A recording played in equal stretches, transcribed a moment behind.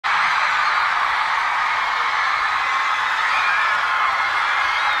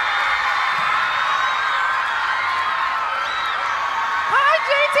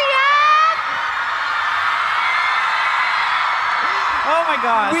Oh my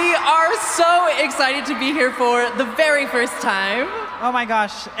gosh. We are so excited to be here for the very first time. Oh my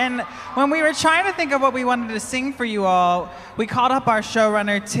gosh. And when we were trying to think of what we wanted to sing for you all, we called up our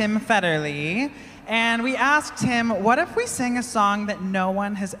showrunner, Tim Federle, and we asked him, what if we sang a song that no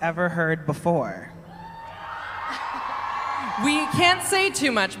one has ever heard before? We can't say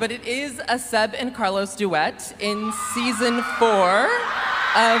too much, but it is a Seb and Carlos duet in season 4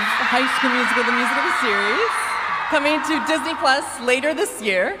 of High School Musical, the musical series, coming to Disney Plus later this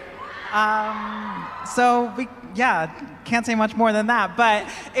year. So we can't say much more than that, but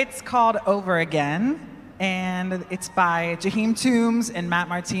it's called Over Again, and it's by Jaheim Toombs and Matt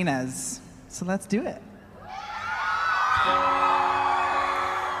Martinez. So let's do it.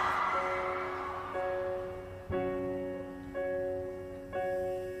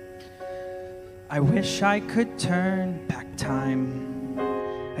 I wish I could turn back time.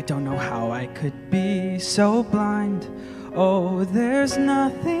 I don't know how I could be so blind. Oh, there's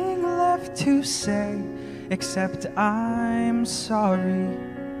nothing left to say except I'm sorry.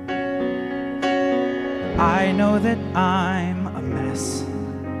 I know that I'm a mess,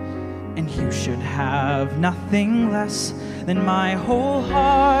 and you should have nothing less than my whole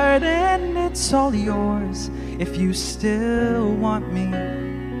heart, and it's all yours if you still want me.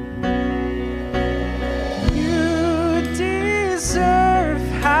 You deserve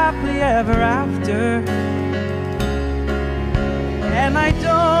happily ever after, and I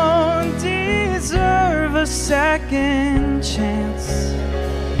don't deserve a second chance.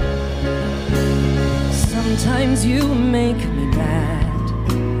 Sometimes you make me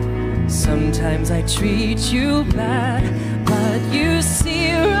mad, sometimes I treat you bad, but you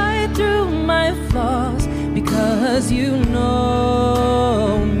see right through my flaws because you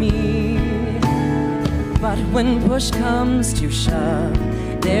know me. But when push comes to shove,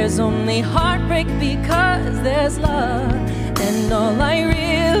 there's only heartbreak because there's love. And all I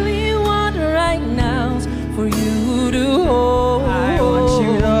really want right now is for you to hold. I want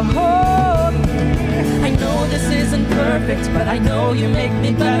you to hold me. I know this isn't perfect, but I know you make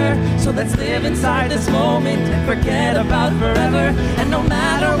me better. So let's live inside this moment and forget about forever. And no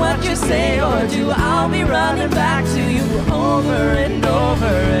matter what you say or do, I'll be running back to you over and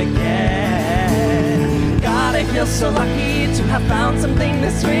over again. God, I feel so lucky to have found something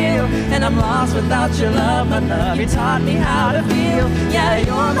this real, and I'm lost without your love. My love, you taught me how to feel. Yeah,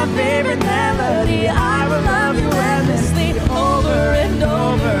 you're my favorite melody. I will love you endlessly, over and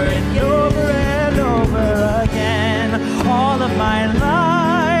over and over and over again. All of my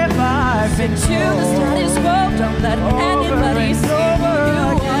life I've been to the status quo. Don't let anybody see who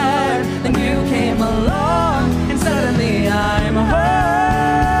you are. Then you came along, and suddenly I'm home.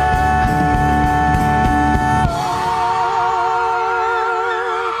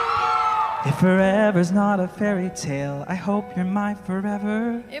 Forever's not a fairy tale. I hope you're my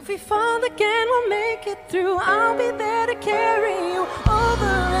forever. If we fall again, we'll make it through. I'll be there to carry you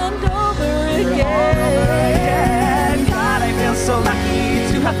over and over again. God, I feel so lucky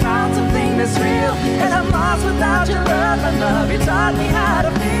to have found something that's real, and I'm lost without your love. My love, you taught me how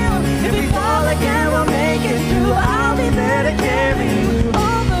to feel. If we fall again, we'll make it through.